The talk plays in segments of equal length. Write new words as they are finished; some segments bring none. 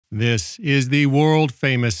This is the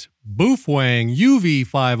world-famous Baofeng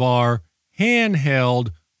UV5R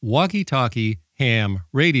handheld walkie-talkie ham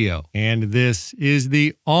radio. And this is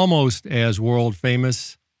the almost as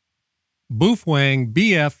world-famous Baofeng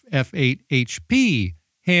BF-F8HP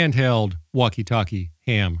handheld walkie-talkie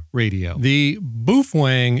ham radio. The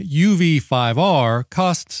Baofeng UV5R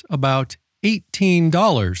costs about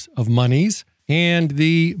 $18 of monies, and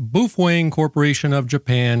the Baofeng Corporation of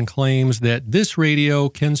Japan claims that this radio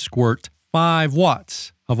can squirt 5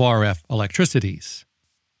 watts of RF electricities.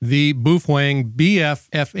 The Baofeng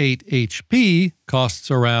BF-F8HP costs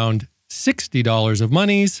around $60 of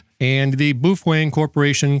monies, and the Baofeng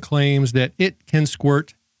Corporation claims that it can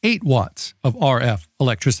squirt 8 watts of RF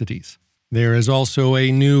electricities. There is also a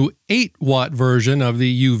new 8-watt version of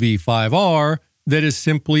the UV5R that is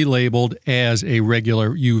simply labeled as a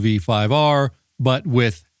regular UV5R, but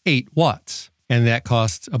with 8 watts, and that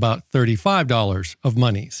costs about $35 of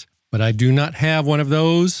monies. But I do not have one of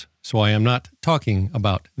those, so I am not talking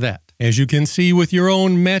about that. As you can see with your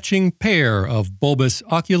own matching pair of bulbous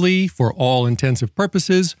oculi for all intensive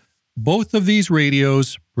purposes, both of these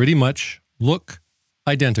radios pretty much look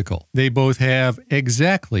identical. They both have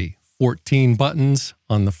exactly 14 buttons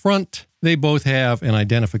on the front, they both have an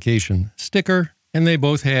identification sticker, and they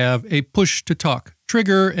both have a push-to-talk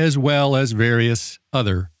trigger as well as various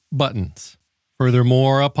other buttons.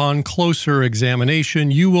 Furthermore, upon closer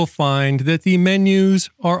examination, you will find that the menus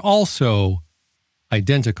are also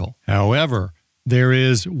identical. However, there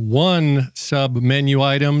is one sub-menu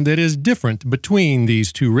item that is different between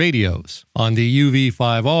these two radios. On the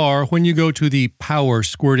UV5R, when you go to the power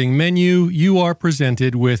squirting menu, you are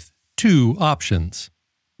presented with 2 options,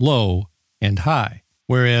 low and high.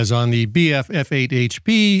 Whereas on the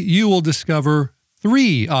BF-F8HP, you will discover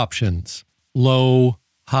 3 options, low,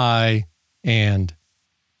 high, and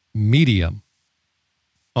medium.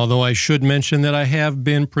 Although I should mention that I have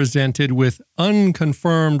been presented with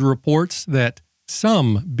unconfirmed reports that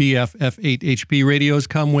some BF-F8HP radios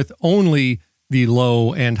come with only the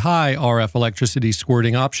low and high RF electricity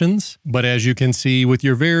squirting options. But as you can see with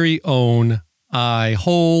your very own eye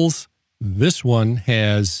holes, this one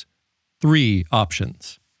has 3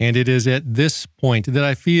 options. And it is at this point that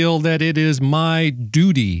I feel that it is my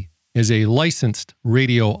duty as a licensed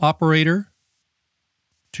radio operator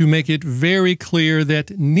to make it very clear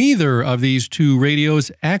that neither of these 2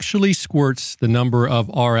 radios actually squirts the number of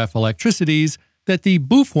RF electricities that the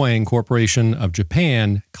Baofeng Corporation of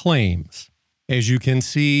Japan claims. As you can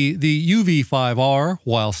see, the UV5R,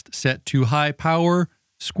 whilst set to high power,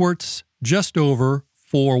 squirts just over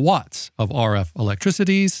 4 watts of RF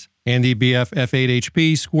electricities, and the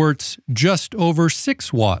BF-F8HP squirts just over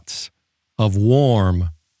 6 watts of warm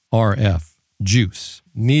RF juice.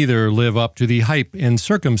 Neither live up to the hype and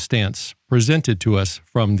circumstance presented to us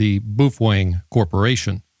from the Baofeng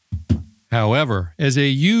Corporation. However, as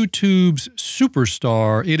a YouTube's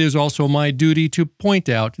superstar, it is also my duty to point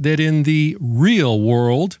out that in the real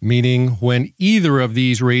world, meaning when either of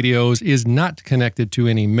these radios is not connected to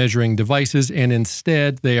any measuring devices and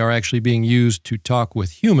instead they are actually being used to talk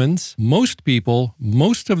with humans, most people,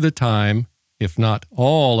 most of the time, if not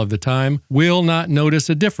all of the time, will not notice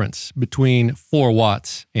a difference between 4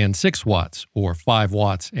 watts and 6 watts or 5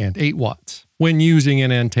 watts and 8 watts when using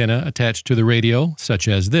an antenna attached to the radio, such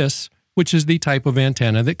as this, which is the type of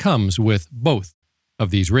antenna that comes with both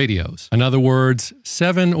of these radios. In other words,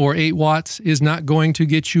 7 or 8 watts is not going to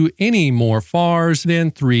get you any more fars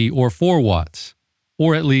than 3 or 4 watts,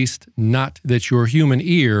 or at least not that your human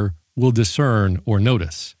ear will discern or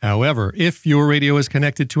notice. However, if your radio is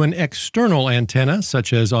connected to an external antenna,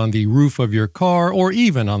 such as on the roof of your car or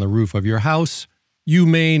even on the roof of your house, you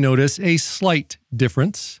may notice a slight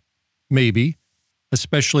difference, maybe,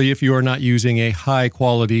 especially if you are not using a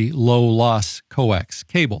high-quality, low-loss coax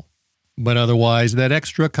cable. But otherwise, that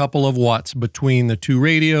extra couple of watts between the 2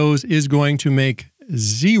 radios is going to make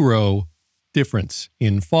 0 difference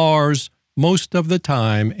in fars most of the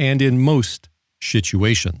time and in most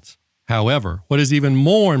situations. However, what is even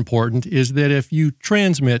more important is that if you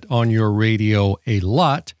transmit on your radio a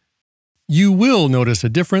lot, you will notice a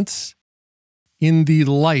difference in the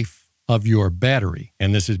life of your battery.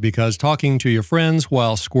 And this is because talking to your friends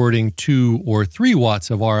while squirting 2 or 3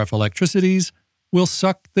 watts of RF electricities will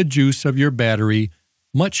suck the juice of your battery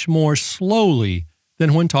much more slowly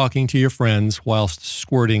than when talking to your friends whilst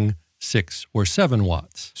squirting 6 or 7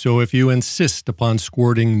 watts. So if you insist upon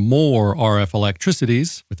squirting more RF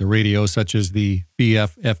electricities with a radio such as the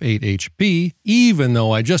BF-F8HP, even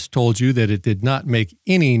though I just told you that it did not make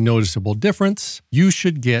any noticeable difference, you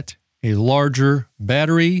should get a larger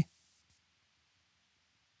battery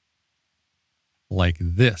like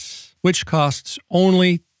this, which costs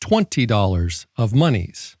only $20 of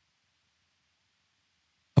monies.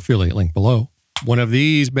 Affiliate link below. One of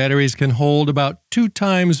these batteries can hold about 2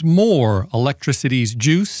 times more electricity's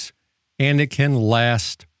juice, and it can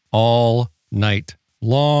last all night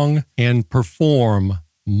long and perform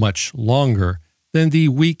much longer than the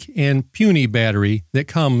weak and puny battery that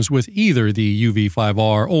comes with either the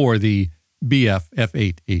UV5R or the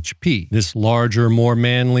BF-F8HP. This larger, more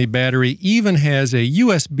manly battery even has a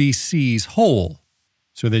USB-C's hole,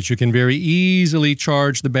 so that you can very easily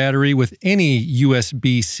charge the battery with any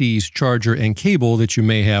USB-C's charger and cable that you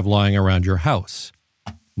may have lying around your house.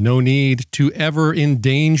 No need to ever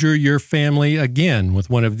endanger your family again with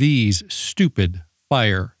one of these stupid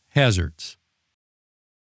fire hazards.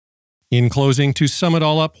 In closing, to sum it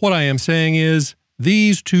all up, what I am saying is,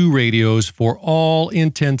 these two radios, for all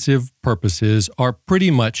intensive purposes, are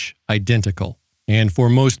pretty much identical. And for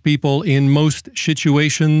most people, in most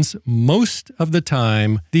situations, most of the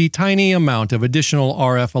time, the tiny amount of additional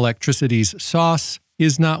RF electricity's sauce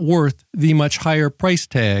is not worth the much higher price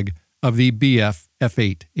tag of the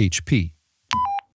BF-F8HP.